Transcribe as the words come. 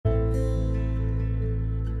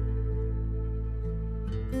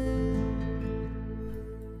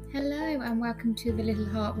welcome to the Little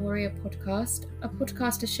Heart Warrior podcast, a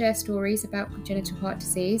podcast to share stories about congenital heart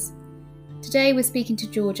disease. Today we're speaking to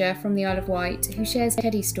Georgia from the Isle of Wight, who shares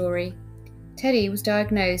Teddy's story. Teddy was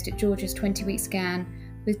diagnosed at Georgia's 20-week scan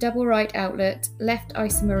with double right outlet, left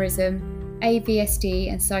isomerism,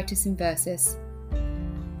 AVSD and situs inversus.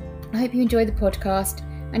 I hope you enjoy the podcast,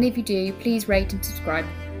 and if you do, please rate and subscribe.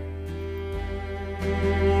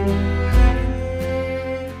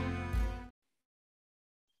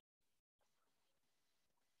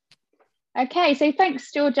 Okay, so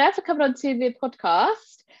thanks, Georgia, for coming on to the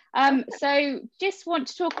podcast. So just want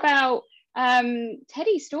to talk about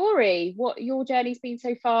Teddy's story, what your journey's been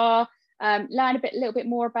so far, learn a little bit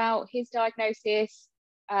more about his diagnosis,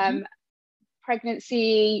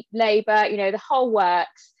 pregnancy, labour, the whole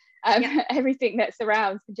works, everything that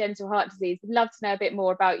surrounds congenital heart disease. We'd love to know a bit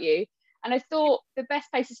more about you. And I thought the best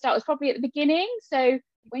place to start was probably at the beginning. So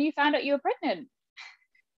when you found out you were pregnant.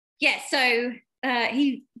 Yeah, so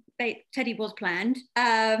Teddy was planned,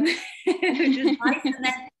 which was nice. And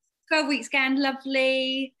then 12-week scan,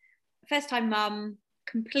 lovely. First time mum,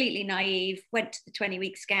 completely naive, went to the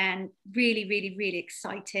 20-week scan, really, really, really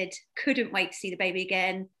excited. Couldn't wait to see the baby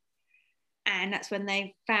again. And that's when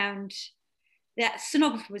they found that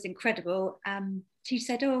sonographer was incredible. She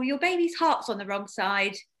said, "Oh, your baby's heart's on the wrong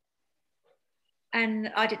side."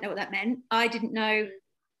 And I didn't know what that meant. I didn't know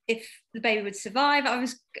if the baby would survive. I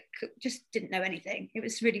just didn't know anything. It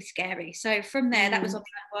was really scary. So from there, that was on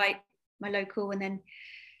the Isle of Wight, my local. And then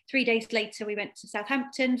 3 days later, we went to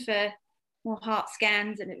Southampton for more heart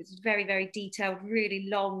scans. And it was very, very detailed, really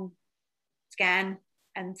long scan.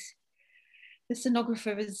 And the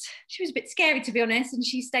sonographer she was a bit scary, to be honest. And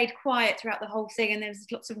she stayed quiet throughout the whole thing. And there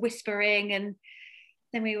was lots of whispering. And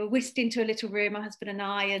then we were whisked into a little room, my husband and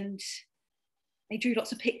I, and they drew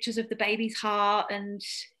lots of pictures of the baby's heart. And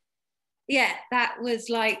yeah, that was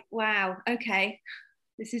like, wow, okay,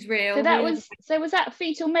 this is real. So was that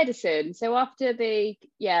fetal medicine? So after the,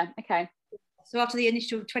 okay. So after the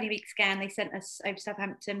initial 20-week scan, they sent us over to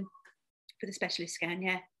Southampton for the specialist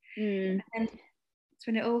scan, And that's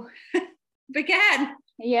when it all began.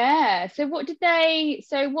 Yeah. So what did they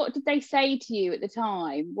say to you at the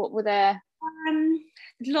time? What were their...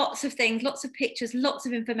 Lots of things, lots of pictures, lots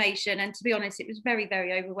of information. And to be honest, it was very,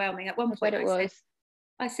 very overwhelming. At one point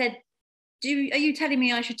I said, are you telling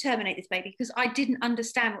me I should terminate this baby? Because I didn't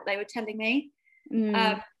understand what they were telling me.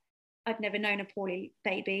 I'd never known a poorly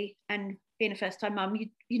baby, and being a first-time mum,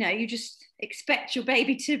 you just expect your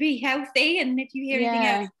baby to be healthy, and if you hear anything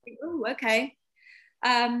else, you think, oh, okay.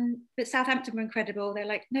 But Southampton were incredible. They're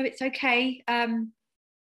like, no, it's okay.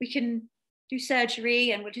 We can do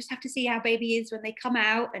surgery, and we'll just have to see how baby is when they come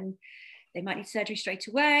out, and they might need surgery straight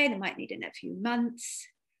away, they might need it in a few months.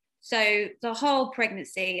 So the whole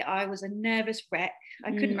pregnancy, I was a nervous wreck.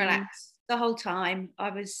 I couldn't relax the whole time.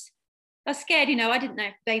 I was scared, I didn't know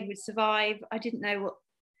if baby would survive. I didn't know what,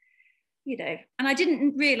 and I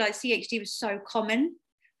didn't realise CHD was so common.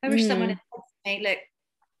 I wish someone had said to me, look,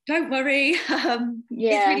 don't worry. It's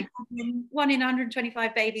really common. 1 in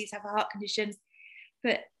 125 babies have a heart condition,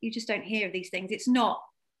 but you just don't hear of these things. It's not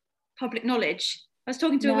public knowledge. I was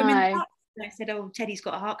talking to a woman, and I said, "Oh, Teddy's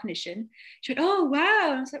got a heart condition." She went, "Oh,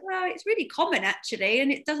 wow." And I was like, "Well, it's really common actually, and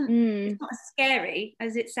it doesn't. It's not as scary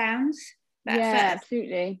as it sounds."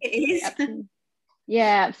 Absolutely. It is. Absolutely.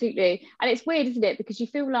 Yeah, absolutely. And it's weird, isn't it? Because you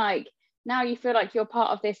feel like you're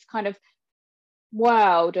part of this kind of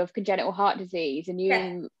world of congenital heart disease,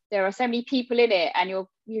 and there are so many people in it, and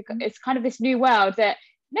it's kind of this new world that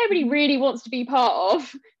nobody really wants to be part of,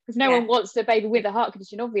 because no one wants a baby with a heart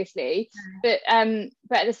condition, obviously. But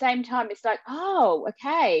at the same time, it's like, oh,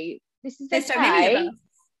 okay, there's so many of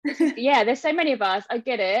us. There's so many of us. I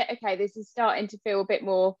get it. Okay, this is starting to feel a bit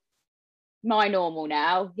more my normal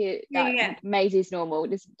now. Maisie's normal,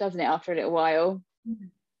 doesn't it, after a little while?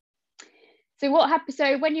 So what happened?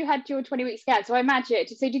 So when you had your 20-week scan, so I imagine,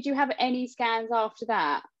 so did you have any scans after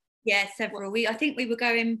that? Yeah, several. I think we were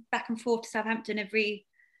going back and forth to Southampton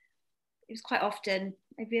it was quite often,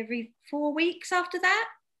 maybe every 4 weeks after that.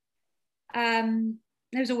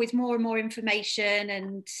 There was always more and more information,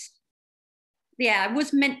 and I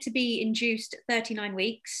was meant to be induced at 39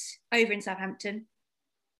 weeks over in Southampton.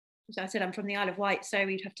 As I said, I'm from the Isle of Wight, so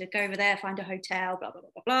we'd have to go over there, find a hotel, blah, blah,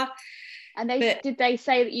 blah, blah, blah. And did they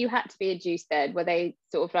say that you had to be induced then? Were they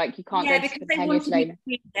sort of like, you can't go to because they wanted me to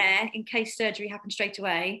be there in case surgery happened straight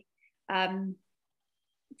away.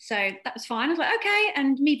 So that was fine. I was like, okay.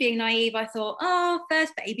 And me being naive, I thought, oh,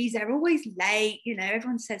 first babies, they're always late.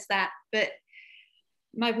 Everyone says that. But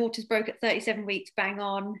my waters broke at 37 weeks, bang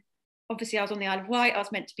on. Obviously, I was on the Isle of Wight. I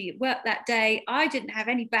was meant to be at work that day. I didn't have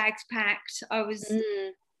any bags packed. I was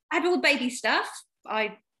I had all the baby stuff.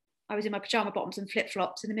 I was in my pajama bottoms and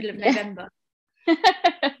flip-flops in the middle of November.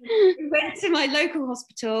 We went to my local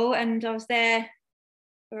hospital and I was there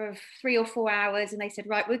for 3 or 4 hours, and they said,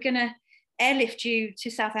 right, we're going to airlift you to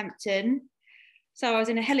Southampton. So I was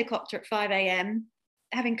in a helicopter at 5 a.m.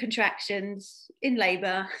 having contractions in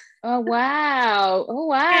labour. Oh wow.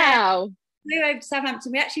 Yeah. We were over to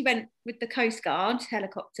Southampton. We actually went with the Coast Guard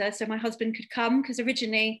helicopter so my husband could come, because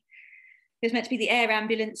originally it was meant to be the air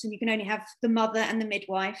ambulance and you can only have the mother and the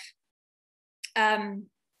midwife.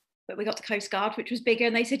 But we got the Coast Guard, which was bigger,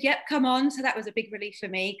 and they said, yep, come on. So that was a big relief for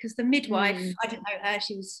me, because the midwife, I didn't know her.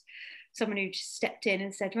 She was someone who just stepped in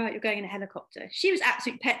and said, right, you're going in a helicopter. She was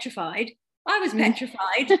absolutely petrified. I was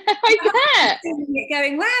petrified. I bet.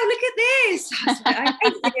 Going, wow, look at this. I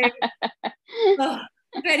hate you. Oh.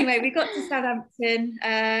 But anyway, we got to Southampton.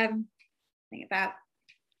 I think about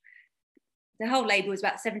the whole labour was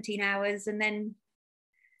about 17 hours, and then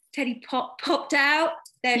Teddy popped out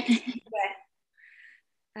there.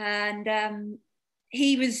 And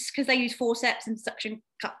he was, because they used forceps and suction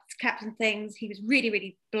caps and things, he was really,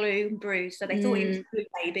 really blue and bruised. So they thought he was a blue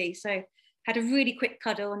baby. So had a really quick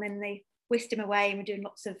cuddle, and then they whisked him away and were doing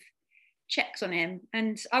lots of checks on him.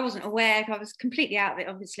 And I wasn't aware, I was completely out of it,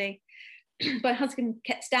 obviously. My husband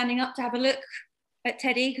kept standing up to have a look at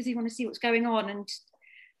Teddy because he wanted to see what's going on. And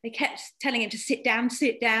they kept telling him to sit down.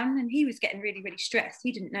 And he was getting really, really stressed.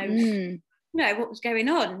 He didn't know what was going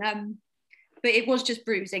on. But it was just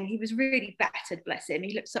bruising. He was really battered, bless him.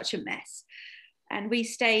 He looked such a mess. And we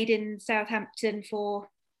stayed in Southampton for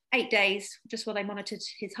 8 days, just while they monitored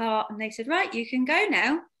his heart. And they said, right, you can go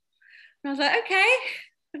now. And I was like, okay.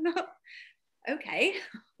 I'm not okay.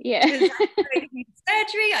 Yeah.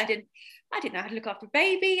 Surgery. I didn't know how to look after a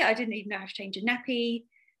baby. I didn't even know how to change a nappy.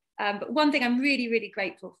 But one thing I'm really, really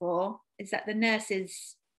grateful for is that the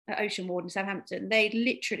nurses at Ocean Ward in Southampton, they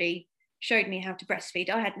literally showed me how to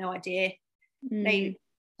breastfeed. I had no idea. So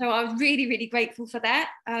I was really, really grateful for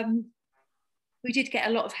that. We did get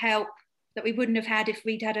a lot of help that we wouldn't have had if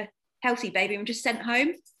we'd had a healthy baby and just sent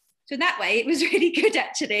home. So that way it was really good,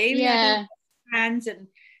 actually. Yeah. Hands and,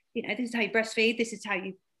 this is how you breastfeed, this is how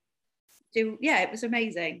you do. Yeah, it was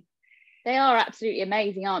amazing. They are absolutely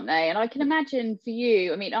amazing, aren't they? And I can imagine for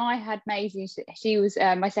you, I mean, I had Maisie, she was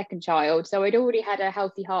my second child, so I'd already had a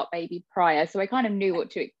healthy heart baby prior, so I kind of knew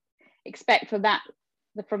what to expect from that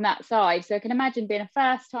side. So I can imagine being a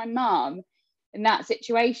first-time mum in that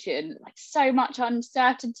situation, like so much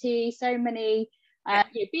uncertainty, so many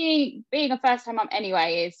being a first-time mum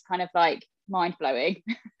anyway is kind of like mind-blowing.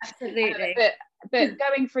 Absolutely. But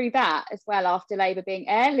going through that as well after labour, being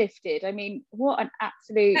airlifted, I mean, what an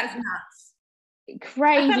absolute that's nuts.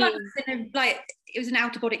 Crazy. I felt like it was an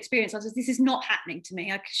out-of-body experience. I was like, this is not happening to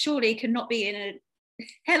me. I surely cannot be in a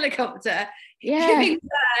helicopter giving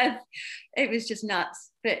birth. It was just nuts.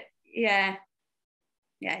 But yeah,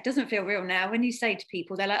 it doesn't feel real now. When you say to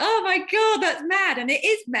people, they're like, oh my God, that's mad. And it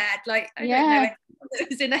is mad. Like, I don't know if it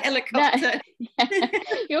was in a helicopter.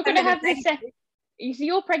 You're going to have this so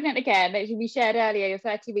you're pregnant again, as we shared earlier, you're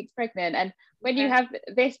 30 weeks pregnant, and when you have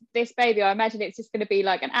this baby, I imagine it's just going to be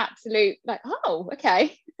like an absolute like, oh,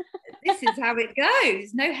 okay, this is how it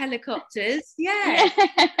goes. No helicopters.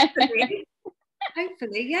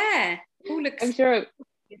 Hopefully, yeah. All looks I'm sure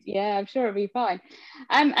it'll be fine.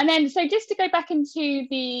 And then so just to go back into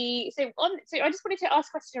so I just wanted to ask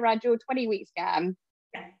a question around your 20-week scan.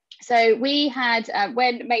 So we had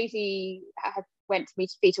when Maisie went to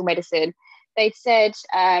fetal medicine, they'd said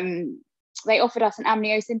they offered us an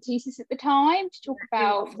amniocentesis at the time to talk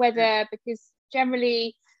about whether, because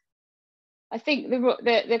generally I think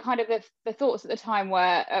the kind of the thoughts at the time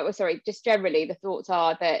were just generally the thoughts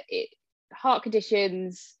are that heart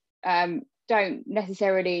conditions don't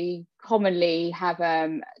necessarily commonly have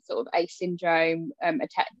sort of a syndrome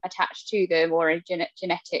attached to them, or a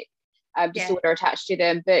genetic disorder attached to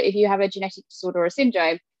them. But if you have a genetic disorder or a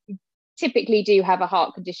syndrome, you typically do have a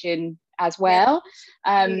heart condition as well,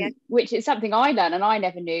 which is something I learned and I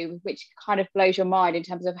never knew, which kind of blows your mind in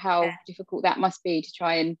terms of how difficult that must be to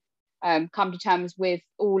try and come to terms with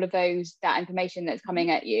all of that information that's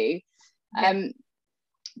coming at you.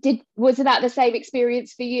 Was that the same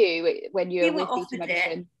experience for you when you were with fetal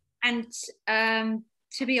medicine? And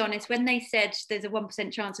to be honest, when they said there's a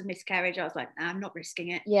 1% chance of miscarriage, I was like, nah, I'm not risking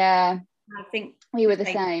it. Yeah, I think we were the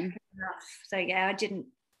same. So yeah, I didn't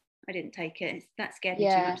take it. That scared me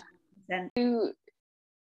too much.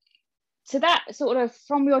 So that sort of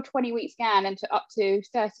from your 20-week scan and to up to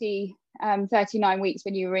 39 weeks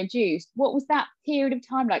when you were induced, what was that period of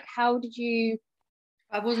time like? How did you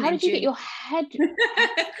get your head?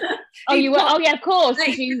 Oh, you were. Oh, yeah, of course.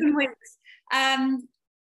 Weeks.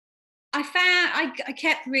 I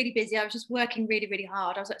kept really busy. I was just working really, really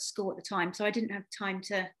hard. I was at school at the time, so I didn't have time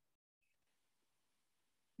to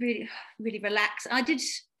really, really relax. I don't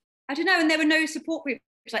know, and there were no support groups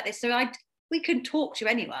like this, so we couldn't talk to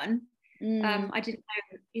anyone. I didn't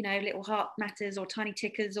know, Little Heart Matters or Tiny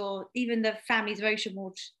Tickers or even the Families of Ocean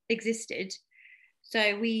Ward existed.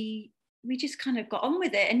 So we just kind of got on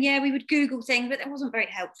with it. And yeah, we would Google things, but it wasn't very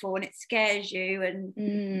helpful, and it scares you.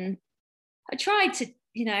 And I tried to,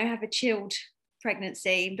 have a chilled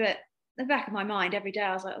pregnancy, but the back of my mind every day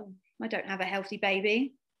I was like, oh, I don't have a healthy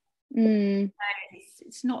baby.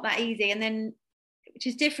 It's not that easy. And then, which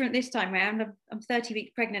is different this time around, I'm 30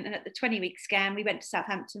 weeks pregnant, and at the 20-week scan we went to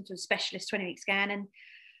Southampton for a specialist 20-week scan, and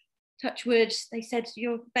touch wood, they said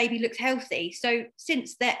your baby looks healthy. So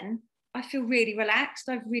since then I feel really relaxed.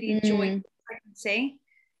 I've really enjoyed pregnancy.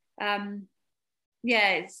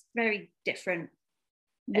 It's very different.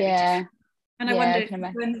 And I wonder if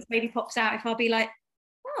when this baby pops out, if I'll be like,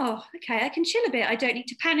 oh, okay, I can chill a bit. I don't need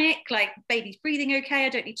to panic. Like, baby's breathing okay. I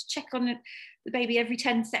don't need to check on the baby every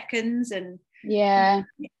 10 seconds. And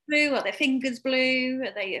blue, are their fingers blue?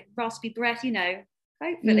 Are they raspy breath?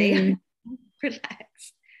 Hopefully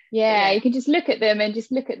relax. You can just look at them and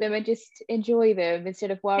just enjoy them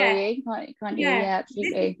instead of worrying, can't you?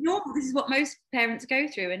 Absolutely. This is normal. This is what most parents go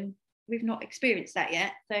through, and we've not experienced that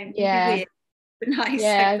yet. So it'd be weird, but nice.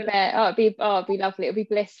 I bet. It'd be lovely. It'd be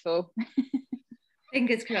blissful.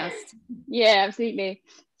 Fingers crossed. Yeah, absolutely.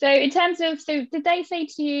 So in terms of, did they say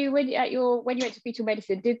to you when you went to fetal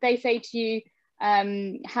medicine, did they say to you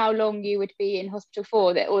how long you would be in hospital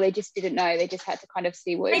for, that, or they just didn't know? They just had to kind of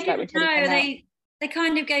see what it's like. No, they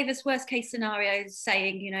kind of gave us worst case scenarios,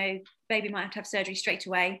 saying, baby might have to have surgery straight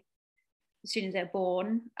away as soon as they're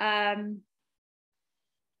born. But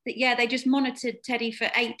yeah, they just monitored Teddy for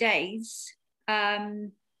 8 days.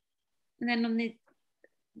 And then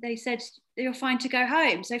they said, you're fine to go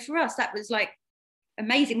home. So for us, that was like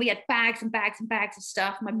amazing. We had bags and bags and bags of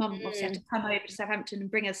stuff. My mum obviously had to come over to Southampton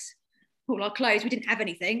and bring us all our clothes. We didn't have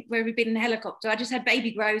anything. Where we'd been in a helicopter, I just had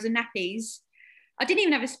baby grows and nappies. I didn't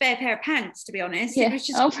even have a spare pair of pants, to be honest. It was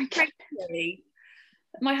just crazy.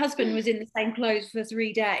 My husband was in the same clothes for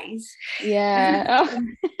 3 days. Yeah.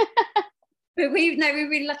 But we were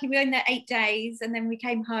really lucky. We were in there 8 days, and then we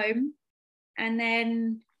came home. And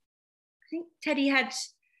then I think Teddy had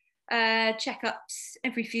checkups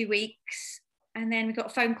every few weeks. And then we got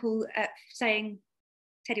a phone call saying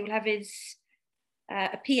Teddy will have his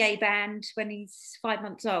a PA band when he's 5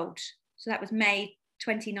 months old. So that was May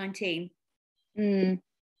 2019. So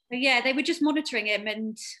yeah, they were just monitoring him,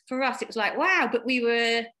 and for us it was like, wow, but we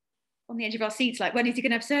were on the edge of our seats, like, when is he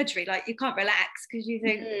going to have surgery? Like, you can't relax because you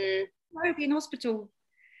think, I'll be in hospital.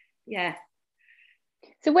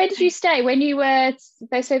 So where did you stay when you were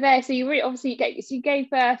so you really obviously you gave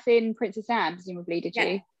birth in Princess Anne, presumably, did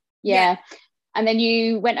you? And then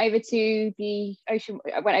you went over to Ocean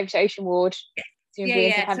Ward. So we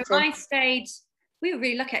were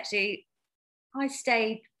really lucky, actually. I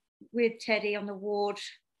stayed with Teddy on the ward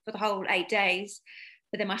for the whole 8 days,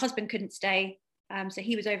 but then my husband couldn't stay, so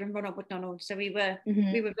he was over in Ronald McDonald. So we were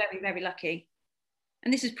very, very lucky.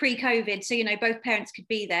 And this is pre-COVID, so both parents could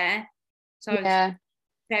be there. So I was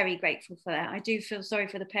very grateful for that. I do feel sorry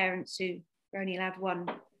for the parents who were only allowed one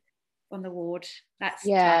on the ward. That's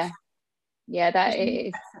tough. That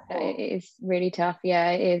is really tough.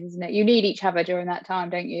 It is, isn't it? You need each other during that time,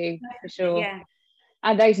 don't you? For sure.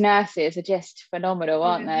 And those nurses are just phenomenal,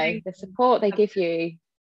 aren't they? The support they give you.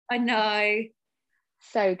 I know.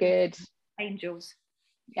 So good. Angels.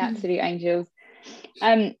 Absolute angels.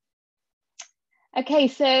 Okay,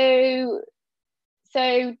 so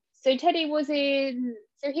Teddy was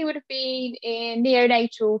he would have been in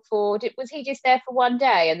neonatal was he just there for 1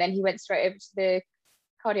 day and then he went straight over to the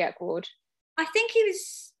cardiac ward? I think he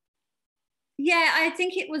was, I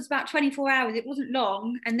think it was about 24 hours. It wasn't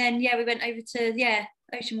long. And then, we went over to,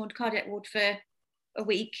 Ocean Ward, cardiac ward for a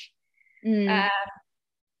week. And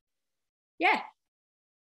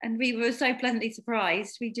we were so pleasantly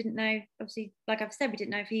surprised. We didn't know, obviously, like I've said, we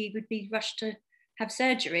didn't know if he would be rushed to have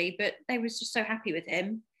surgery, but they were just so happy with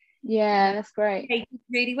him. Yeah, that's great. He did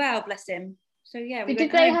really well, bless him. So,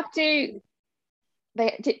 did they have to,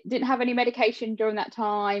 they didn't have any medication during that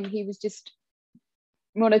time? He was just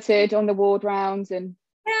monitored on the ward rounds and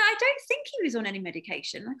I don't think he was on any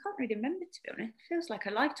medication. I can't really remember, to be honest. It feels like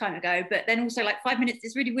a lifetime ago, but then also like 5 minutes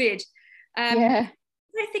is really weird. I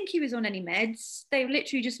don't think he was on any meds. They were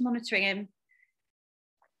literally just monitoring him.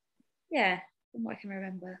 From what I can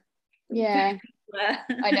remember. I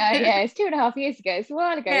know, it's 2.5 years ago. It's a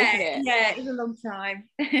while ago, isn't it? Yeah, it was a long time.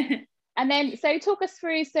 And then, so talk us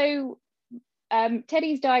through, so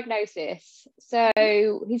Teddy's diagnosis. So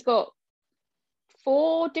he's got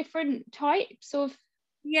 4 different types of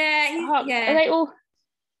yeah. Are they all?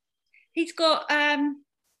 He's got the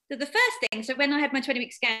first thing. So when I had my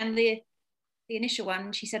 20-week scan, the initial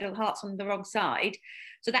one, she said, "Oh, heart's on the wrong side."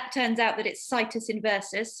 So that turns out that it's situs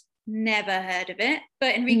inversus. Never heard of it,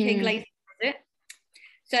 but Enrique Iglesias has it.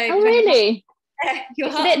 So really?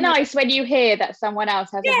 It's a bit nice when you hear that someone else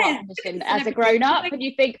has a heart condition as a grown-up, and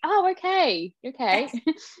you think, oh, okay. Yes.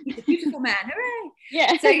 He's a beautiful man, hooray.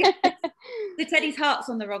 Yeah. So Teddy's heart's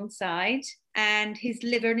on the wrong side and his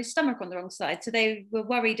liver and his stomach on the wrong side. So they were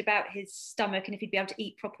worried about his stomach and if he'd be able to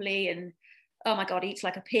eat properly, and oh my God, he eats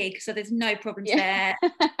like a pig. So there's no problems there.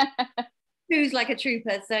 Who's like a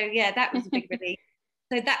trooper. So yeah, that was a big relief.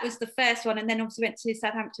 So that was the first one. And then obviously went to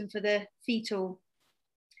Southampton for the fetal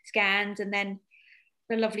scans, and then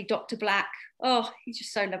the lovely Dr. Black. Oh, he's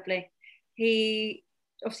just so lovely. He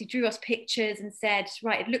obviously drew us pictures and said,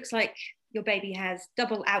 right, it looks like your baby has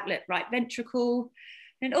double outlet right ventricle.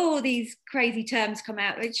 And all these crazy terms come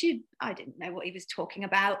out, which I didn't know what he was talking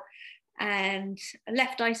about. And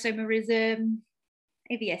left isomerism,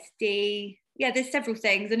 AVSD. Yeah, there's several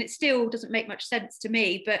things, and it still doesn't make much sense to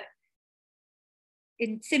me. But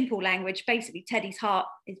in simple language, basically, Teddy's heart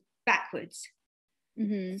is backwards.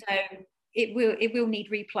 So it will need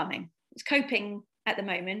replumbing. It's coping at the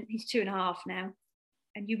moment. He's 2.5 now,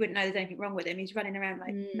 and you wouldn't know there's anything wrong with him. He's running around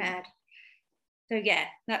like mad. So yeah,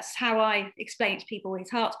 that's how I explain to people. His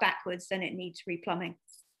heart's backwards, then it needs replumbing.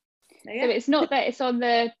 So, yeah. So it's not that it's on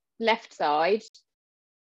the left side.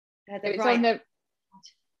 So it's right. on the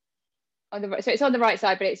so it's on the right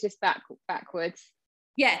side, but it's just backwards.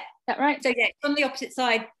 Yeah. Is that right? So yeah, it's on the opposite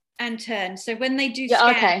side and turn. So when they do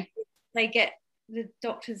scan, they get the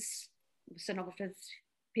doctors, sonographers,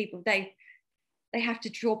 people, they have to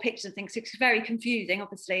draw pictures and things. So it's very confusing,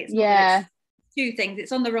 obviously. It's not it's 2 things.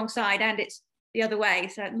 It's on the wrong side and it's the other way.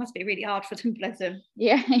 So it must be really hard for them, bless them.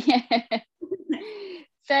 Yeah.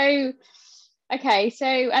 So okay, so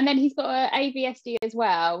and then he's got an AVSD as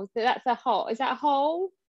well. So that's is that a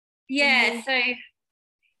hole? Yeah, so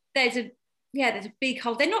there's a big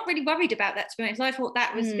hole. They're not really worried about that, to be honest. I thought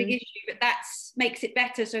that was a big issue, but that makes it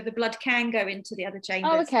better, so the blood can go into the other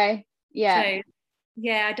chambers. Oh, okay. Yeah. So,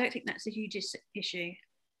 yeah, I don't think that's a huge issue.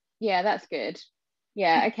 Yeah, that's good.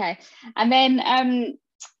 Yeah, okay. And then,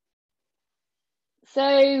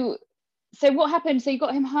 so what happened? So you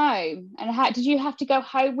got him home, and how did you have to go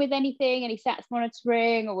home with anything? Any SATs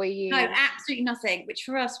monitoring, or were you? No, absolutely nothing, which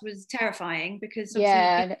for us was terrifying because on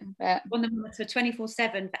the monitor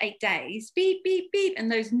 24/7 for 8 days, beep beep beep, and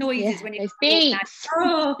those noises when you those beeps.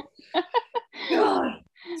 Oh God!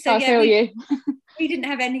 So I feel you. We didn't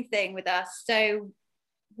have anything with us, so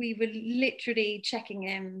we were literally checking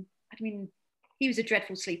him. I mean, he was a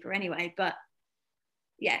dreadful sleeper anyway, but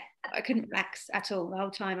yeah, I couldn't relax at all the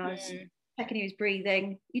whole time. I was checking he was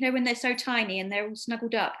breathing. You know, when they're so tiny and they're all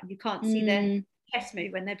snuggled up and you can't see their chest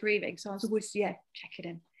move when they're breathing. So I was always, checking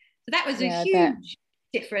him. So that was a huge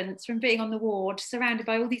difference from being on the ward, surrounded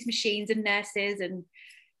by all these machines and nurses, and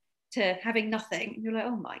to having nothing. And you're like,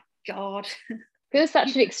 oh my God. Feels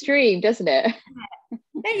such an extreme, doesn't it?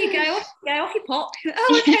 There you go, off you pop.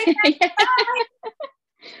 Oh, okay.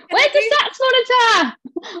 Where's the SATs monitor?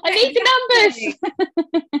 I need the numbers.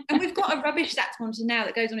 And we've got a rubbish SATs monitor now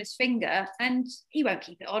that goes on his finger, and he won't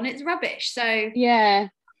keep it on. It's rubbish. So yeah,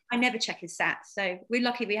 I never check his SATs. So we're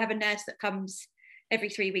lucky we have a nurse that comes every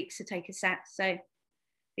 3 weeks to take his SATs. So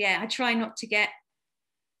yeah, I try not to get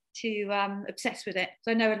too obsessed with it.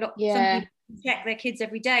 So I know some people check their kids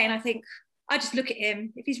every day, and I think I just look at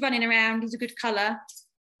him. If he's running around, he's a good colour.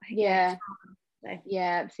 Yeah,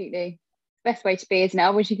 absolutely. Best way to be, isn't it? I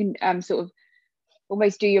wish you can sort of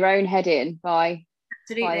almost do your own head in by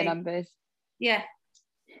the numbers. Yeah.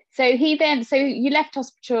 So you left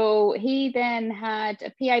hospital. He then had a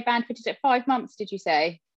PA band fitted at 5 months, did you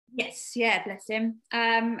say? Yes, yeah, bless him.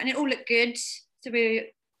 And it all looked good. So he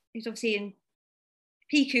was obviously in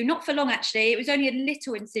PICU, not for long actually. It was only a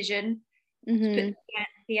little incision to put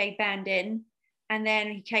the PA band in. And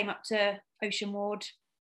then he came up to Ocean Ward.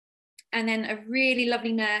 And then a really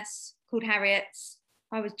lovely nurse called Harriet.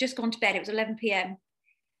 I was just gone to bed. It was 11 p.m.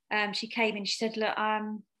 She came in. She said, look, I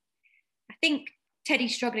think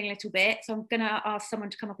Teddy's struggling a little bit, so I'm going to ask someone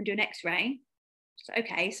to come up and do an x-ray. So,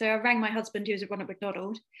 okay. So I rang my husband, who was at Ronald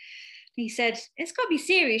McDonald. He said, it's got to be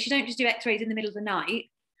serious. You don't just do x-rays in the middle of the night.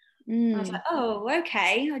 I was like, oh,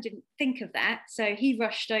 okay. I didn't think of that. So he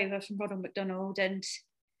rushed over from Ronald McDonald and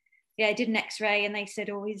did an x-ray, and they said,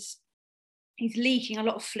 oh, he's leaking a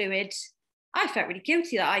lot of fluid. I felt really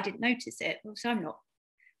guilty that I didn't notice it. Also, I'm not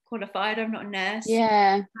qualified. I'm not a nurse.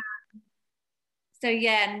 Yeah. So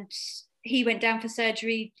yeah, and he went down for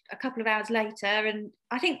surgery a couple of hours later, and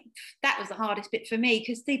I think that was the hardest bit for me,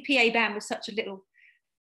 because the PA band was such a little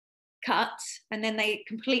cut, and then they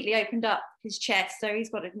completely opened up his chest, so he's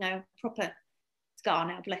got a proper scar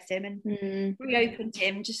now, bless him, and reopened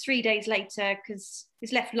him just 3 days later because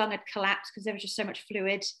his left lung had collapsed because there was just so much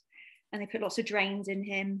fluid, and they put lots of drains in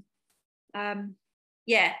him.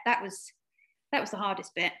 Yeah, that was the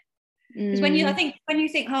hardest bit. Because when you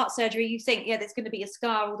think heart surgery, you think, yeah, there's going to be a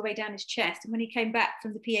scar all the way down his chest. And when he came back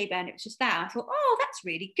from the PA band, it was just that. I thought, oh, that's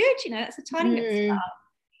really good. That's a tiny little scar.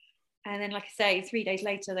 And then, like I say, 3 days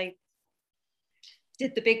later, they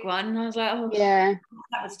did the big one. And I was like, oh, yeah,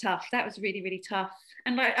 that was tough. That was really, really tough.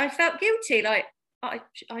 And like, I felt guilty. Like I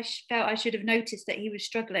felt I should have noticed that he was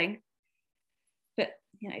struggling. But,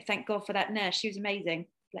 thank God for that nurse. She was amazing.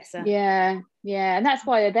 Bless her. Yeah. And that's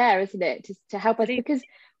why they're there, isn't it? To help us, because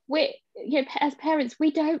we, as parents,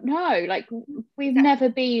 we don't know. Like, we've never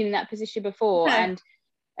been in that position before. No. And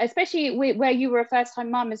especially where you were a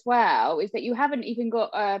first-time mum as well, is that you haven't even got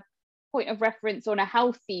a point of reference on a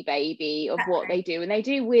healthy baby of what they do. And they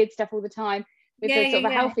do weird stuff all the time with a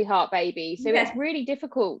healthy heart baby. So it's really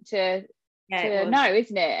difficult to know,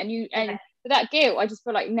 isn't it? And that guilt, I just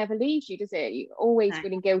feel like, never leaves you, does it? You're always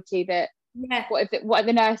feeling guilty that what if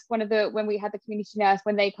the nurse, when we had the community nurse,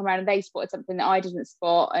 when they come around and they spotted something that I didn't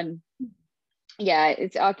spot, and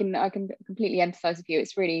I can completely empathise with you.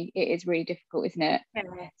 It is really difficult, isn't it?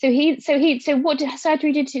 So what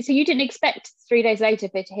surgery did so you didn't expect 3 days later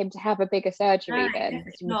for him to have a bigger surgery? Then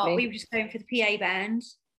not. We were just going for the PA band,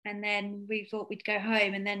 and then we thought we'd go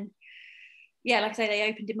home, and then like I say, they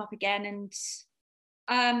opened him up again, and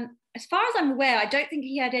as far as I'm aware, I don't think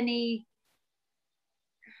he had any.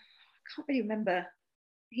 I can't really remember.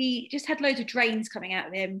 He just had loads of drains coming out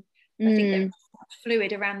of him. I think there was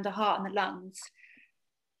fluid around the heart and the lungs.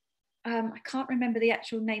 I can't remember the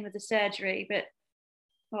actual name of the surgery, but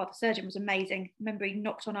the surgeon was amazing. I remember he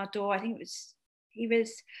knocked on our door. I think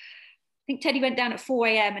Teddy went down at 4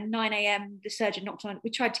 a.m. and 9 a.m. the surgeon knocked on. We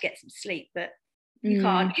tried to get some sleep, but you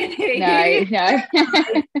can't. No.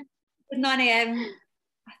 9 a.m.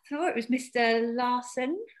 I thought it was Mr.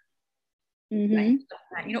 Larson. He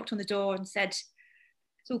knocked on the door and said,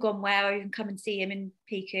 it's all gone well, you can come and see him in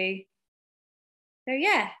PICU. So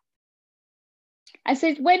yeah. And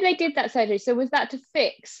so when they did that surgery, so was that to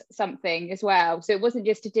fix something as well? So it wasn't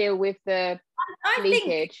just to deal with the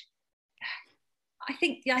leakage? I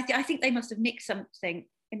think they must have nicked something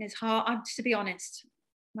in his heart. To be honest,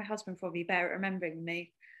 my husband probably better at remembering than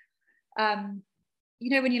me. When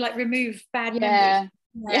you like remove bad memories.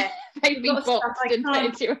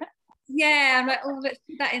 Yeah, I'm like, oh, let's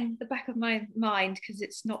put that in the back of my mind because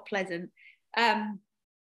it's not pleasant.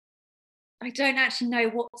 I don't actually know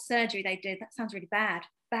what surgery they did. That sounds really bad.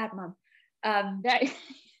 Bad, Mum. I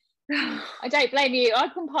don't blame you. I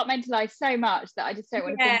compartmentalise so much that I just don't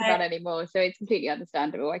want to think about it anymore. So it's completely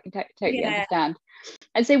understandable. I can totally understand.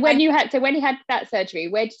 And so when you had that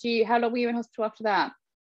surgery, how long were you in hospital after that?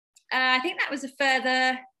 I think that was a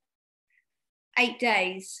further 8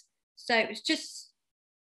 days. So it was just,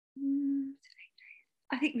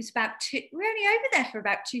 I think it was about 2. We're only over there for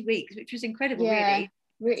about 2 weeks, which was incredible, really.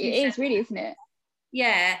 It is really, isn't it?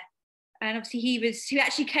 Yeah. And obviously he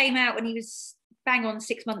actually came out when he was bang on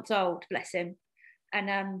 6 months old, bless him. And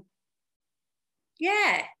they're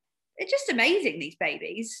just amazing, these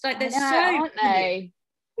babies. Like, they're aren't they?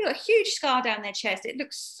 They've got a huge scar down their chest. It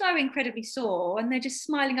looks so incredibly sore, and they're just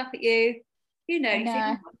smiling up at you. You think, oh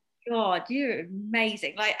my God, you're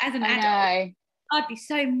amazing. Like, as an adult, I'd be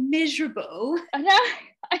so miserable. I know.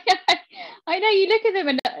 You look at them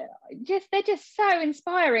and they're just so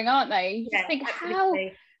inspiring, aren't they? You just think,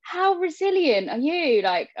 how resilient are you?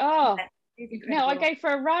 Like, no, I go for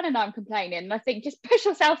a run and I'm complaining. And I think, just push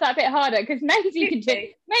yourself that bit harder, because Maisie can do that.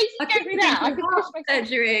 I can push myself.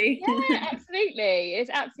 Surgery. Yeah, absolutely. It's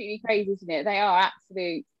absolutely crazy, isn't it? They are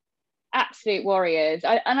absolute warriors.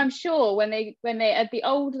 And I'm sure when they the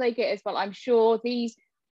older they get as well, I'm sure these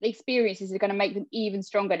experiences are going to make them even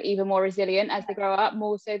stronger and even more resilient as they grow up,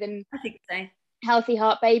 more so than I think so. Healthy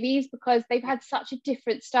heart babies, because they've had such a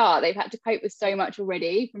different start. They've had to cope with so much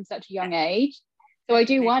already from such a young age. So I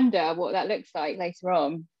do wonder what that looks like later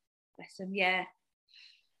on. Bless them, yeah.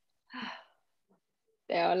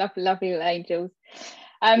 They are lovely, lovely little angels.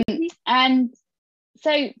 And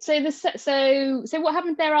so what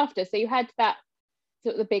happened thereafter? So you had that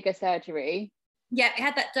sort of the bigger surgery. Yeah, we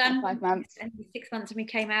had that done. 5 months. And 6 months, and we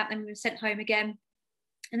came out, and we were sent home again.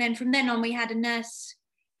 And then from then on, we had a nurse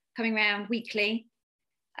coming around weekly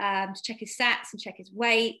to check his sats and check his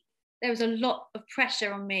weight. There was a lot of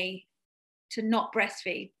pressure on me to not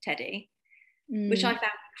breastfeed Teddy. which I found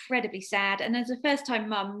incredibly sad. And as a first-time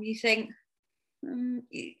mum, you think, you're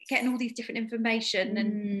getting all these different information,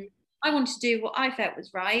 and I wanted to do what I felt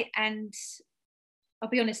was right. And I'll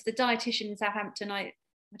be honest, the dietitian in Southampton, I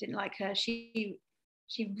didn't like her. She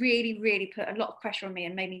really, really put a lot of pressure on me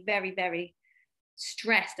and made me very, very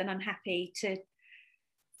stressed and unhappy to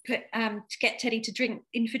get Teddy to drink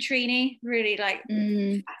Infotrini, really like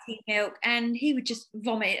fatty milk, and he would just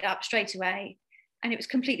vomit it up straight away, and it was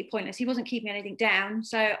completely pointless. He wasn't keeping anything down,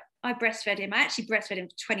 so I breastfed him. I actually breastfed him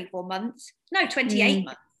for 28 months.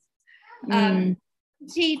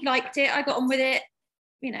 He liked it. I got on with it,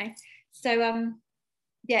 So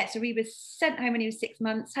so he was sent home when he was 6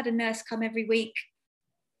 months, had a nurse come every week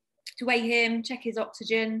to weigh him, check his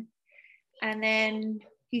oxygen, and then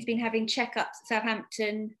he's been having checkups at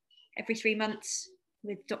Southampton every 3 months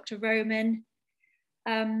with Dr. Roman,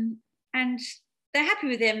 and they're happy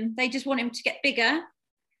with him. They just want him to get bigger,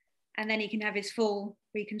 and then he can have his full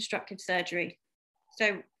reconstructive surgery.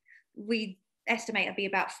 So we estimate he'll be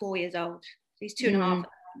about 4 years old. So he's 2.5 at the moment.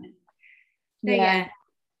 So, yeah.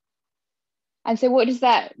 And so what does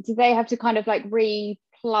that, do they have to kind of like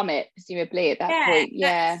re-plummet presumably at that point?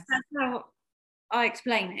 That's how I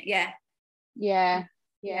explain it. Yeah.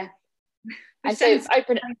 And so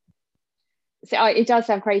it does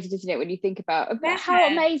sound crazy, doesn't it, when you think about how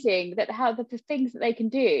amazing that, how the things that they can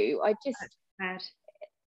do. I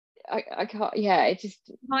can't. It's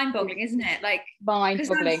just mind-boggling, isn't it? Like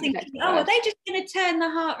mind-boggling. Thinking, are they just going to turn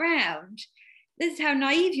the heart round? This is how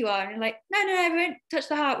naive you are. And you're like, no, we won't touch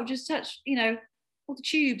the heart. We'll just touch, all the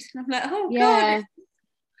tubes. And I'm like, oh God.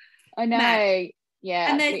 I know. Mad.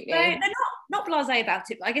 Yeah, and they're not blasé about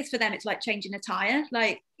it, but I guess for them it's like changing a tire.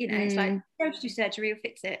 Like, it's like, go to do surgery, we'll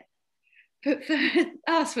fix it. But for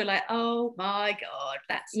us, we're like, oh my God,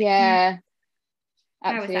 that's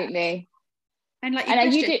absolutely. And like, you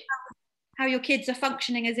question how your kids are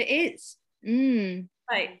functioning as it is.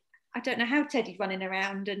 Like, I don't know how Teddy's running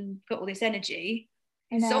around and got all this energy.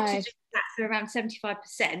 His oxygen stats are around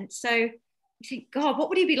 75%. So you think, God, what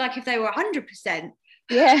would he be like if they were 100%?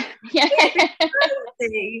 Yeah.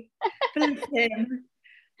 Bless him.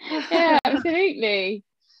 Yeah, absolutely.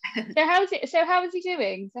 So how is he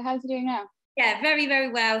doing? So how's he doing now? Yeah, very, very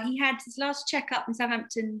well. He had his last checkup in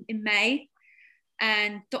Southampton in May,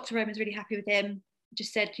 and Dr. Roman's really happy with him.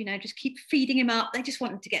 Just said, just keep feeding him up. They just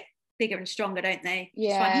want him to get bigger and stronger, don't they?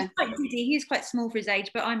 Yeah. He's quite giddy. He's quite small for his age,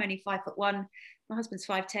 but I'm only 5'1". My husband's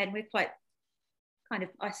 5'10". We're quite kind of,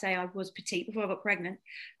 I say I was petite before I got pregnant.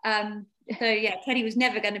 So yeah, Teddy was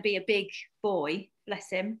never going to be a big boy, bless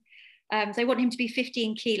him. So they want him to be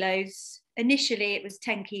 15 kilos. Initially it was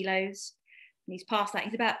 10 kilos, and he's past that. I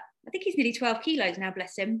think he's nearly 12 kilos now,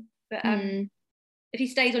 bless him. But if he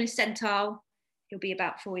stays on his centile, he'll be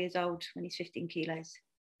about 4 years old when he's 15 kilos.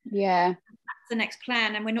 Yeah. That's the next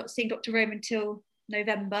plan. And we're not seeing Dr. Roman until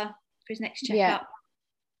November for his next checkup.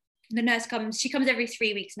 And the nurse she comes every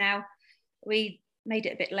 3 weeks now. We made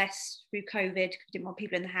it a bit less through COVID because we didn't want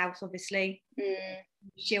people in the house, obviously,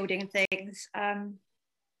 shielding and things.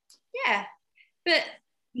 But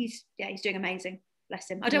he's doing amazing, bless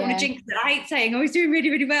him. I don't want to jinx it. I hate saying, he's doing really,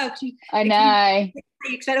 really well. I know.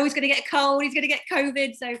 You expect, he's going to get a cold, he's going to get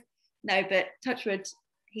COVID. So no, but touch wood,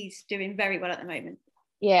 he's doing very well at the moment.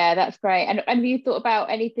 Yeah, that's great. And have you thought about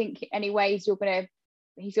any ways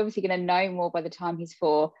he's obviously going to know more by the time he's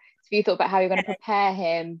 4. So have you thought about how you're going to prepare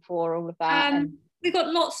him for all of that? We've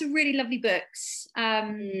got lots of really lovely books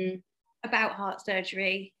about heart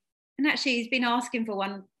surgery. And actually he's been asking for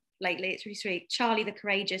one lately. It's really sweet. Charlie the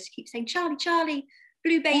Courageous. He keeps saying, Charlie,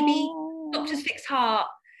 blue baby, doctors fix heart.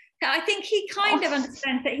 I think he kind of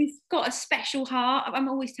understands that he's got a special heart. I'm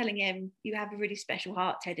always telling him, you have a really special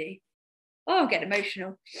heart, Teddy. I get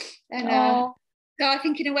emotional. And so I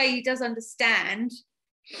think in a way he does understand.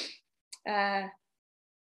 But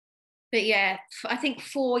yeah, I think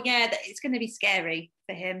 4, that it's going to be scary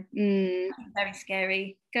for him. Very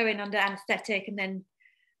scary. Going under anaesthetic and then,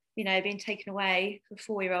 being taken away for a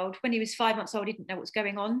 4-year-old. When he was 5 months old, he didn't know what was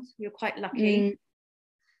going on. So we were quite lucky.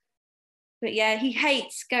 But yeah, he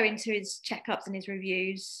hates going to his checkups and his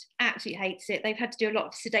reviews. Absolutely hates it. They've had to do a lot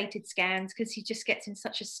of sedated scans because he just gets in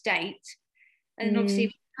such a state. And obviously,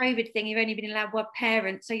 with the COVID thing, you've only been allowed one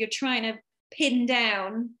parent. So you're trying to pin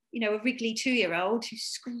down, a wriggly 2-year-old who's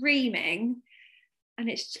screaming. And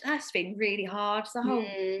that's been really hard. It's the whole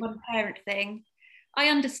one parent thing. I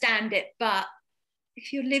understand it, but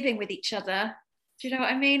if you're living with each other, do you know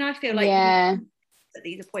what I mean? I feel like at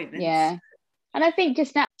these appointments. Yeah. And I think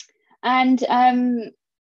just now, and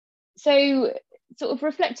so sort of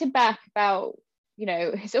reflecting back about,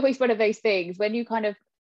 it's always one of those things when you kind of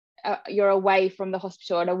you're away from the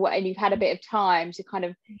hospital and you've had a bit of time to kind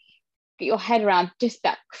of get your head around just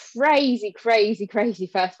that crazy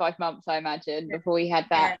first 5 months, I imagine, before you had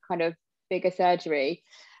that kind of bigger surgery.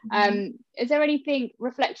 Is there anything,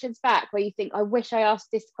 reflections back, where you think, I wish I asked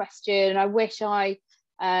this question, I wish I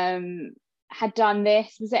had done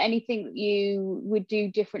this? Was there anything that you would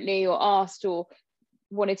do differently or asked or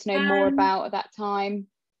wanted to know more about at that time?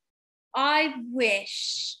 I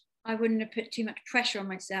wish I wouldn't have put too much pressure on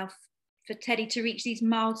myself for Teddy to reach these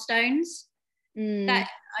milestones. That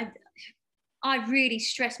I really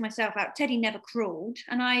stressed myself out. Teddy never crawled,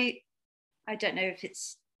 and I don't know if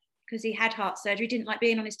it's because he had heart surgery, didn't like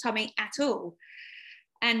being on his tummy at all.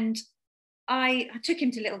 And I took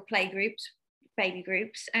him to little play groups, baby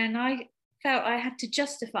groups, and I felt I had to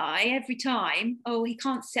justify every time, oh, he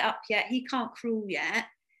can't sit up yet, he can't crawl yet.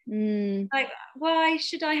 Like, why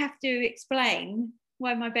should I have to explain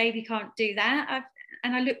why my baby can't do that?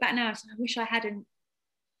 And I look back now, so I wish I hadn't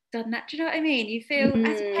done that. Do you know what I mean? You feel,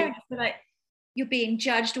 as a parent, you feel like you're being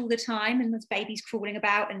judged all the time, and there's babies crawling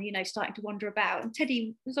about and, you know, starting to wander about. And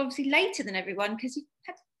Teddy was obviously later than everyone because he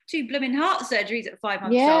had 2 blooming heart surgeries at 5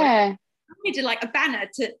 months old. I needed like a banner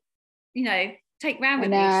to, you know, take round with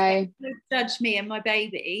me. So don't judge me and my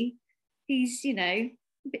baby. He's, you know,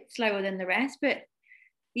 a bit slower than the rest. But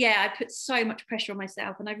yeah, I put so much pressure on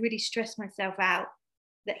myself, and I really stressed myself out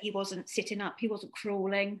that he wasn't sitting up, he wasn't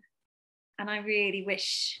crawling. And I really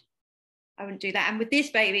wish I wouldn't do that. And with this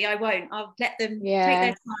baby, I won't. I'll let them take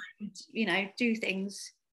their time, you know, do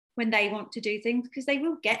things when they want to do things, because they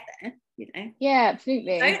will get there, you know. Yeah,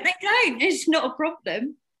 absolutely. They don't. It's not a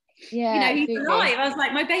problem. Yeah, you know, he's alive. I was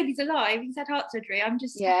like, my baby's alive. He's had heart surgery. I'm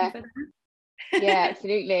just happy for that. Yeah,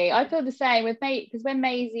 absolutely. I feel the same with Maisie, because when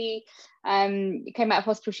Maisie came out of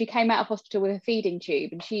hospital, she came out of hospital with a feeding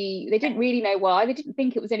tube, and they didn't really know why. They didn't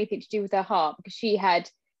think it was anything to do with her heart, because she had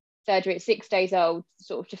surgery at 6 days old,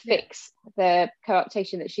 sort of to fix the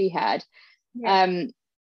coarctation that she had.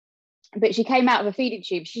 But she came out of a feeding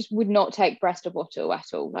tube. She just would not take breast or bottle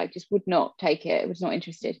at all, like just would not take it, was not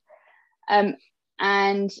interested.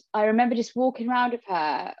 And I remember just walking around with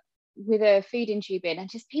her with a feeding tube in, and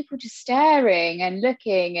just people just staring and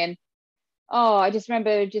looking, and I just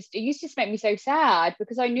remember, it used to just make me so sad,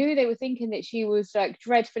 because I knew they were thinking that she was like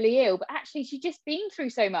dreadfully ill, but actually she'd just been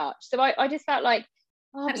through so much. So I just felt like,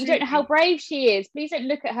 but you don't know how brave she is. Please don't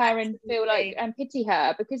look at her and feel like and pity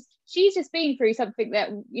her, because she's just been through something that,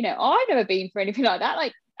 you know, I've never been through anything like that.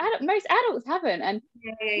 Like most adults haven't, and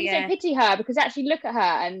please don't pity her, because actually look at her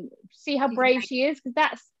and see how brave she is, because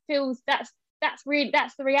that's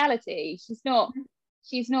the reality. She's not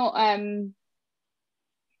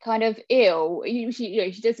kind of ill.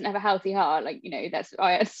 She doesn't have a healthy heart, like, you know, that's,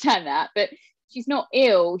 I understand that, but she's not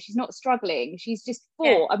ill, she's not struggling, she's just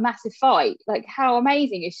fought a massive fight. Like, how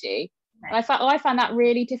amazing is she? And I found that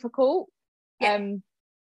really difficult.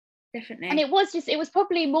 Definitely. And it was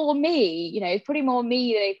probably more me, you know, it's probably more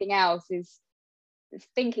me than anything else, is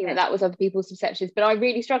thinking that was other people's perceptions. But I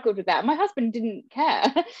really struggled with that. My husband didn't care.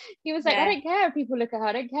 He was like, I don't care if people look at her,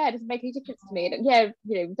 I don't care, it doesn't make any difference to me. And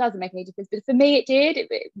you know, it doesn't make any difference, but for me it did.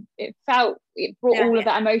 It brought all of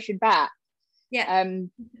that emotion back.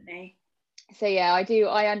 Definitely. So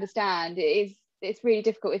I understand. It's really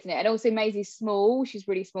difficult, isn't it? And also Maisie's small. She's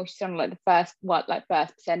really small. She's on like the first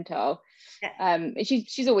percentile.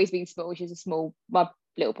 She's always been small. She's a small. My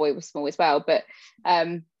little boy was small as well. But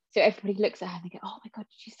so everybody looks at her and they go, "Oh my God,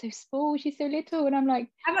 she's so small. She's so little." And I'm like,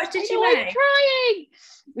 "How much did she weigh?" I'm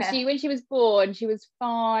trying. When she was born, she was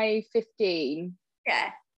 5'15". Yeah,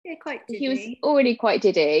 quite diddy. She was already quite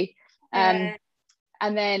diddy.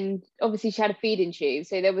 And then obviously she had a feeding tube,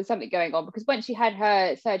 so there was something going on, because once she had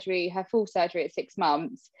her full surgery at 6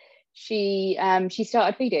 months, she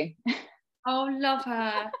started feeding. Oh, love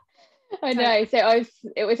her. I know. So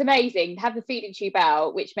it was amazing to have the feeding tube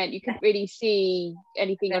out, which meant you couldn't really see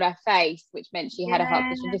anything on her face, which meant she had a heart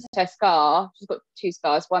condition, just her scar. She's got 2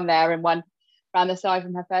 scars, one there and one around the side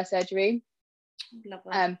from her first surgery. Love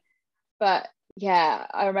her. But yeah,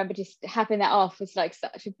 I remember just having that off was like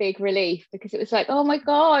such a big relief, because it was like, oh my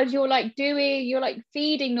God, you're like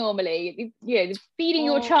feeding normally. You know, feeding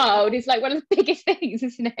your child is like one of the biggest things,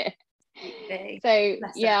 isn't it?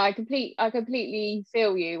 So I completely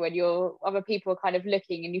feel you when other people are kind of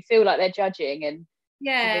looking and you feel like they're judging and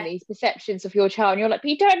these perceptions of your child, and you're like, but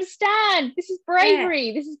you don't understand, this is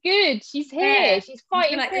bravery, this is good, she's here, she's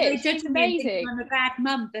fighting fit, she's amazing. I'm a bad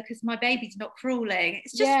mum because my baby's not crawling.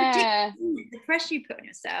 It's just ridiculous, the pressure you put on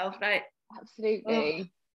yourself. Like,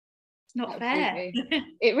 absolutely. It's not fair.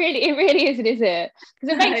 It really isn't, is it?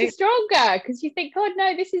 Because it makes you stronger, because you think, God,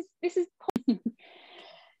 no, this is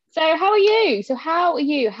So how are you?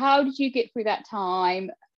 How did you get through that time?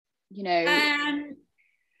 You know,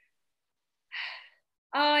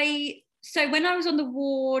 So when I was on the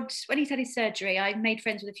ward, when he's had his surgery, I made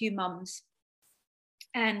friends with a few mums,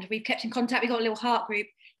 and we've kept in contact. We got a little heart group,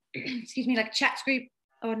 excuse me, like a chats group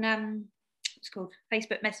on what's called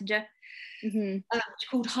Facebook Messenger,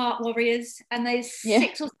 called Heart Warriors, and there's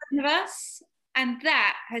 6 or 7 of us, and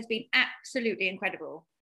that has been absolutely incredible.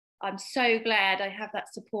 I'm so glad I have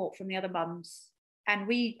that support from the other mums, and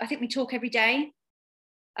I think we talk every day,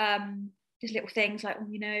 just little things like,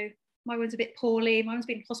 you know, my one's a bit poorly, my one's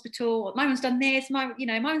been in hospital, or my one's done this, my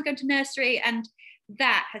one's going to nursery, and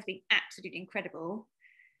that has been absolutely incredible,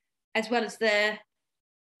 as well as the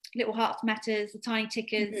Little Hearts Matters, the Tiny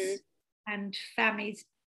Tickers, and families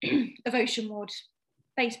of Ocean Ward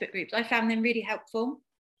Facebook groups. I found them really helpful,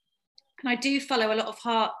 and I do follow a lot of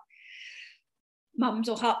heart mums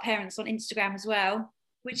or heart parents on Instagram as well,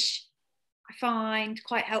 which I find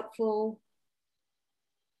quite helpful,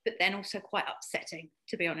 but then also quite upsetting,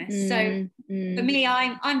 to be honest. So for me,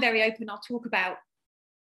 I'm very open. I'll talk about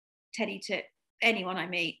Teddy to anyone I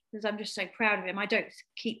meet, because I'm just so proud of him. I don't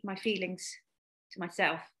keep my feelings to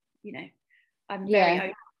myself, you know. I'm very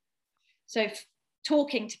open. So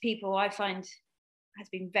talking to people, I find, has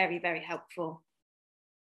been very, very helpful.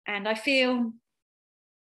 And I feel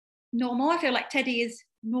normal. I feel like Teddy is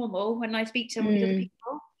normal when I speak to all these other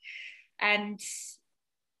people. And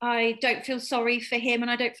I don't feel sorry for him, and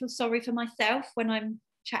I don't feel sorry for myself when I'm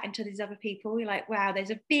chatting to these other people. You're like, wow, there's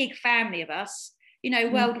a big family of us, you know,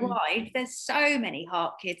 worldwide. There's so many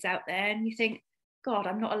heart kids out there, and you think, God,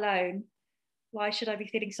 I'm not alone. Why should I be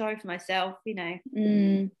feeling sorry for myself? You know,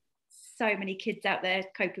 so many kids out there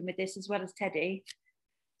coping with this as well as Teddy.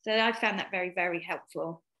 So I found that very, very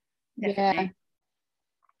helpful. Definitely.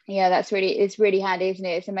 Yeah, it's really handy, isn't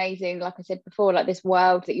it? It's amazing, like I said before, like this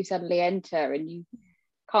world that you suddenly enter and you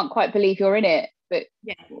can't quite believe you're in it, but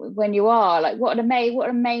when you are, like, what an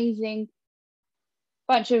amazing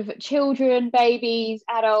bunch of children, babies,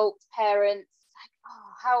 adults, parents. Like,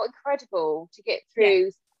 oh, how incredible to get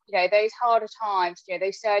through, you know, those harder times, you know,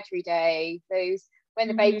 those surgery days, those when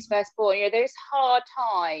the baby's first born, you know, those hard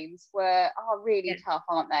times are really tough,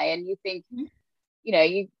 aren't they? And you think, you know,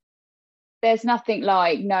 there's nothing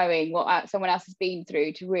like knowing what someone else has been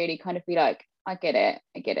through to really kind of be like, I get it.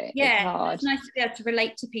 Yeah, it's hard. It's nice to be able to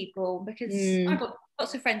relate to people, because I've got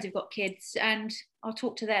lots of friends who've got kids, and I'll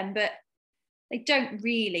talk to them, but they don't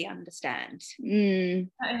really understand. You know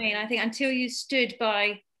what I mean? I think until you stood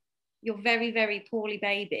by your very, very poorly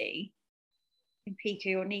baby in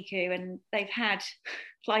PICU or NICU and they've had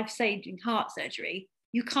life-saving heart surgery,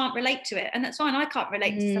 you can't relate to it. And that's fine. I can't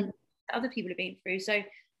relate to something that other people have been through. So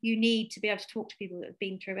you need to be able to talk to people that have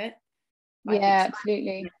been through it.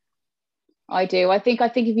 Absolutely. I do. I think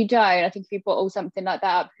if you don't, I think if you bottle something like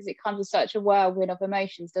that up, because it comes with such a whirlwind of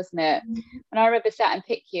emotions, doesn't it? And I remember sat in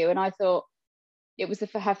PICU, and I thought it was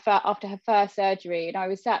after her first surgery, and I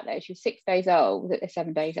was sat there. She was 6 days old,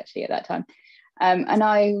 7 days actually at that time, and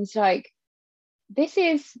I was like, this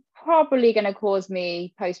is probably going to cause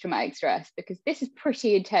me post-traumatic stress, because this is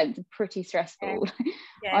pretty intense and pretty stressful.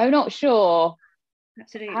 I'm not sure.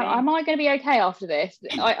 Absolutely. Am I going to be okay after this?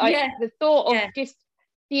 The thought of just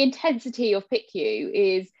the intensity of PICU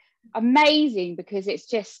is amazing, because it's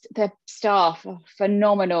just, the staff are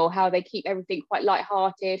phenomenal, how they keep everything quite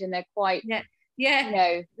light-hearted, and they're quite you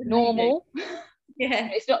know, normal.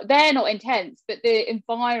 It's not, they're not intense, but the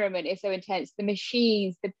environment is so intense, the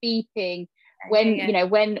machines, the beeping, when you know,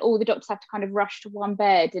 when all the doctors have to kind of rush to one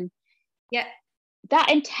bed, and that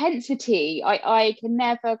intensity, I can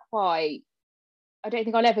never quite, I don't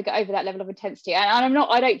think I'll ever get over that level of intensity, and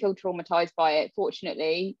I don't feel traumatized by it,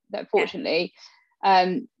 fortunately. But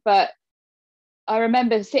I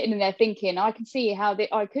remember sitting in there thinking, I can see how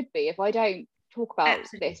I could be if I don't talk about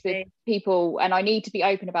this with people, and I need to be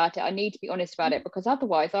open about it. I need to be honest about it, because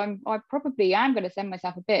otherwise I probably am going to send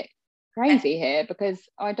myself a bit crazy here, because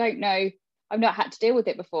I don't know, I've not had to deal with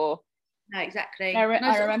it before. No, exactly. I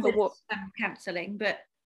remember counselling, but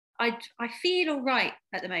I feel all right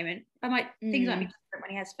at the moment. Things might be different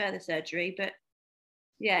when he has further surgery, but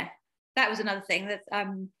yeah, that was another thing that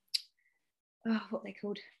what are they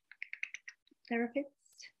called? Therapists?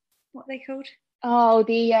 What are they called? Oh,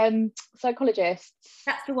 the psychologists.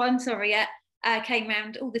 That's the one. Sorry, came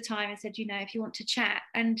round all the time and said, you know, if you want to chat,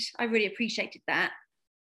 and I really appreciated that.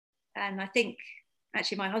 And I think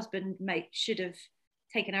actually my husband should have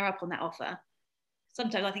taken her up on that offer.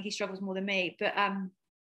 Sometimes I think he struggles more than me, but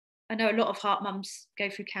I know a lot of heart mums go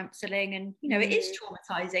through counselling, and you know, it is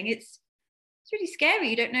traumatizing. It's really scary.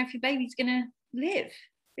 You don't know if your baby's gonna live.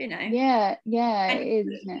 you know. Yeah, And it is,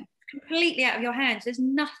 isn't it? Completely out of your hands. There's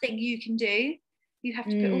nothing you can do. You have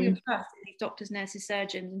to put all your trust in these doctors, nurses,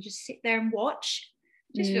 surgeons, and just sit there and watch.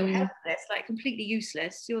 Just feel helpless, like completely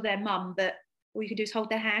useless. You're their mum, but all you can do is hold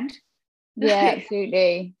their hand. Yeah,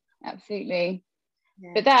 absolutely.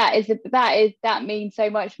 Yeah. But that means so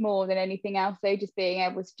much more than anything else, though, just being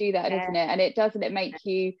able to do that, doesn't it? And doesn't it make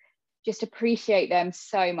you just appreciate them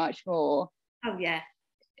so much more? Oh yeah.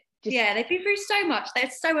 They've been through so much.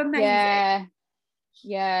 They're so amazing.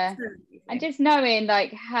 Yeah. So amazing. And just knowing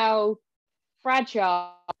like how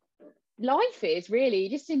fragile life is, really,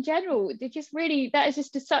 just in general, that is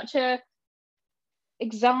just such a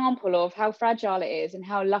example of how fragile it is and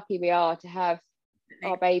how lucky we are to have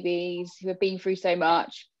our babies who have been through so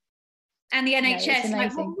much. And the NHS,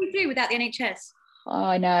 like, what would we do without the NHS? Oh,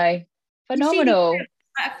 I know, phenomenal.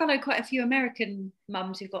 I follow quite a few American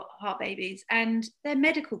mums who've got heart babies, and their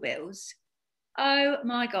medical bills, oh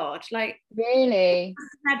my god, like, really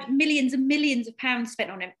had millions and millions of pounds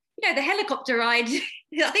spent on him. You know, the helicopter ride,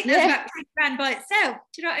 I think that's about £3,000 by itself.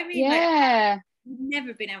 Do you know what I mean? Yeah. Like,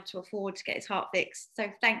 never been able to afford to get his heart fixed.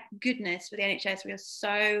 So thank goodness for the NHS. We are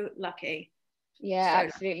so lucky. Yeah, so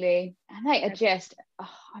absolutely. And they are just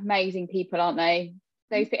amazing people, aren't they?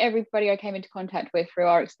 Everybody I came into contact with through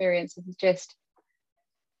our experiences is just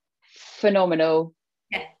phenomenal.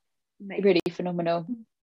 Yeah, amazing. Really phenomenal.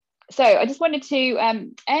 So I just wanted to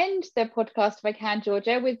end the podcast, if I can,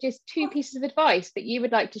 Georgia, with just 2 pieces of advice that you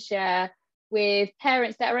would like to share with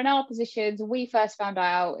parents that are in our positions. When we first found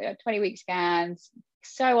out 20-week scans,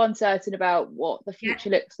 so uncertain about what the future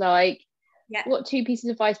looks like. Yeah. What 2 pieces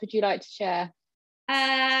of advice would you like to share?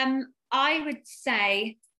 I would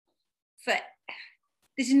say,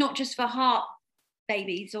 this is not just for heart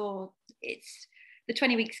babies, or it's the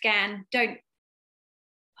 20-week scan. I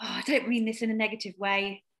don't mean this in a negative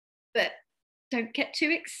way, but don't get too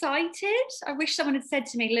excited. I wish someone had said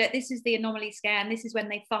to me, look, this is the anomaly scan. This is when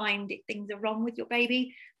they find things are wrong with your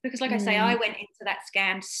baby. Because like I say, I went into that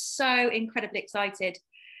scan so incredibly excited,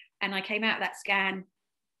 and I came out of that scan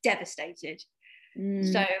devastated.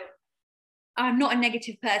 So I'm not a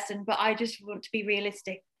negative person, but I just want to be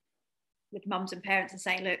realistic with mums and parents and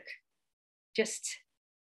say, look,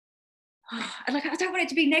 like, I don't want it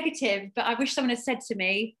to be negative, but I wish someone had said to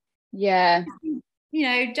me, you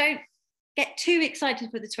know, don't get too excited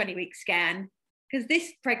for the 20-week scan, because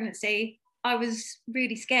this pregnancy I was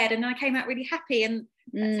really scared and I came out really happy, and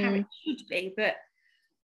that's how it should be. But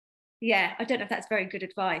yeah, I don't know if that's very good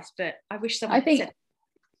advice, but I wish someone had said.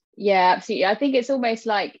 Yeah, absolutely. I think it's almost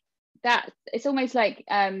like that. It's almost like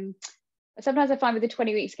sometimes I find with the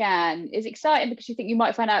 20-week scan is exciting because you think you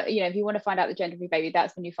might find out, you know, if you want to find out the gender of your baby,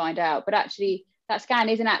 that's when you find out. But actually that scan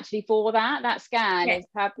isn't actually for that. That scan is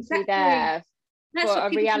purposely there for a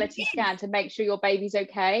reality scan to make sure your baby's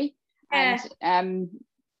okay. And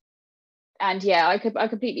yeah, I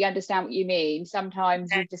completely understand what you mean.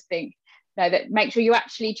 Sometimes you just think, no, that make sure you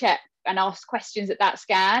actually check and ask questions at that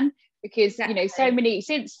scan, because you know, so many,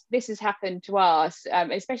 since this has happened to us,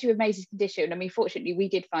 especially with Maisie's condition. I mean, fortunately we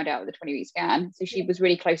did find out with the 20-week scan, so she was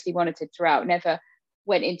really closely monitored throughout, never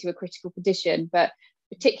went into a critical condition. But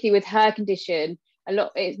particularly with her condition, a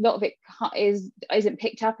lot of it isn't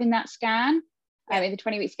picked up in that scan, in the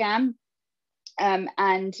 20-week scan. You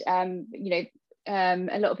know,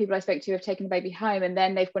 a lot of people I spoke to have taken the baby home, and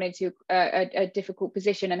then they've gone into a difficult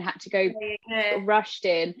position and had to go rushed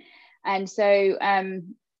in. And so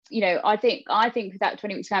you know, I think for that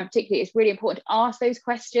 20-week scan particularly, it's really important to ask those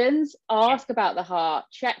questions, ask about the heart,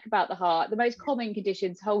 check about the heart, the most common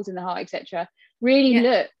conditions, holes in the heart, etc. Really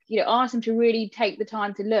look, you know, ask them to really take the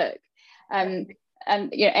time to look. And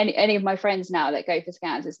you know, any of my friends now that go for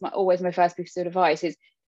scans, it's always my first piece of advice is,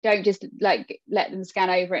 don't just like let them scan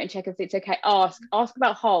over it and check if it's okay. Ask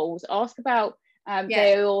about holes, ask about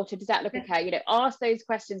the aorta, does that look okay? You know, ask those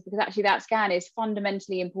questions, because actually that scan is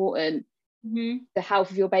fundamentally important. The health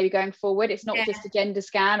of your baby going forward. It's not just a gender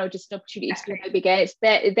scan or just an opportunity to see your baby again. It's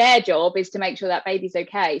their job is to make sure that baby's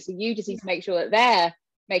okay. So you just need to make sure that they're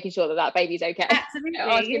making sure that baby's okay. Absolutely. You know,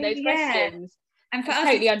 asking those questions. And for I us,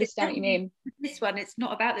 totally understand what you mean. This one, it's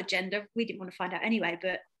not about the gender. We didn't want to find out anyway, but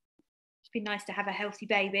it'd be nice to have a healthy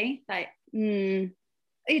baby, like you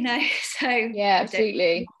know. So yeah,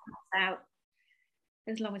 absolutely. Out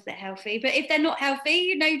as long as they're healthy. But if they're not healthy,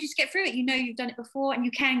 you know, you just get through it. You know, you've done it before and you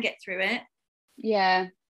can get through it. Yeah,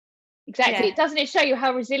 exactly. Doesn't it show you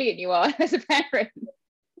how resilient you are as a parent?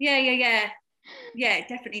 Yeah, it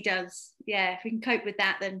definitely does. Yeah, if we can cope with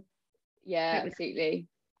that, then absolutely.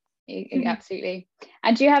 Absolutely.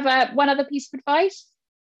 And do you have one other piece of advice?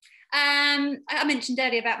 I mentioned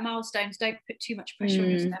earlier about milestones. Don't put too much pressure on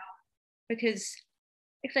yourself, because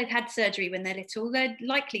if they've had surgery when they're little, they're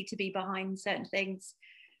likely to be behind certain things.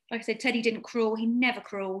 Like I said, Teddy didn't crawl. He never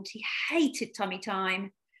crawled. He hated tummy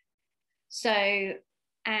time. So,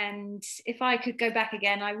 and if I could go back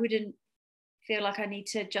again, I wouldn't feel like I need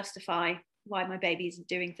to justify why my baby isn't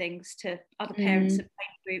doing things to other parents and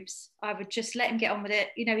baby groups. I would just let him get on with it.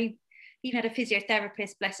 You know, he even had a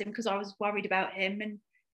physiotherapist, bless him, because I was worried about him, and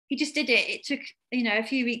he just did it. It took, you know, a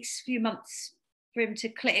few months for him to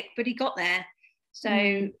click, but he got there.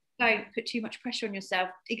 So don't put too much pressure on yourself.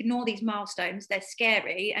 Ignore these milestones. They're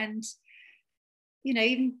scary. And, you know,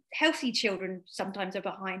 even healthy children sometimes are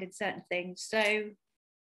behind in certain things. So,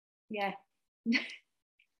 yeah,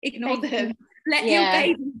 ignore them. Let your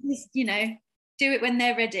baby just, you know, do it when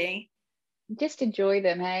they're ready. Just enjoy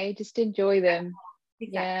them, hey? Just enjoy them.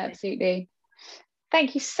 Exactly. Yeah, absolutely.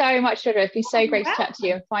 Thank you so much, Georgia. It's been so great to chat to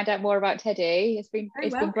you and find out more about Teddy. It's been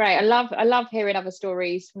great. I love hearing other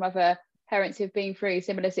stories from other parents who've been through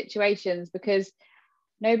similar situations, because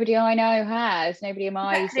nobody I know has, nobody in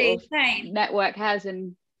my sort of network has,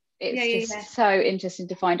 and it's just so interesting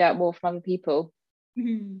to find out more from other people,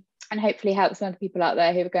 and hopefully help some other people out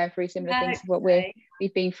there who are going through similar things to what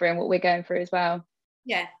we've been through and what we're going through as well.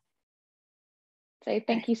 Yeah. So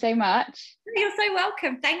thank you so much. You're so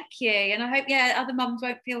welcome. Thank you. And I hope, other mums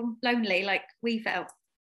won't feel lonely like we felt.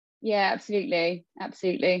 Yeah, absolutely.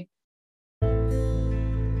 Absolutely.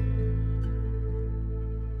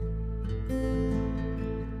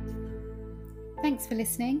 Thanks for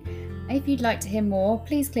listening. If you'd like to hear more,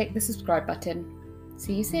 please click the subscribe button.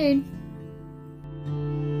 See you soon.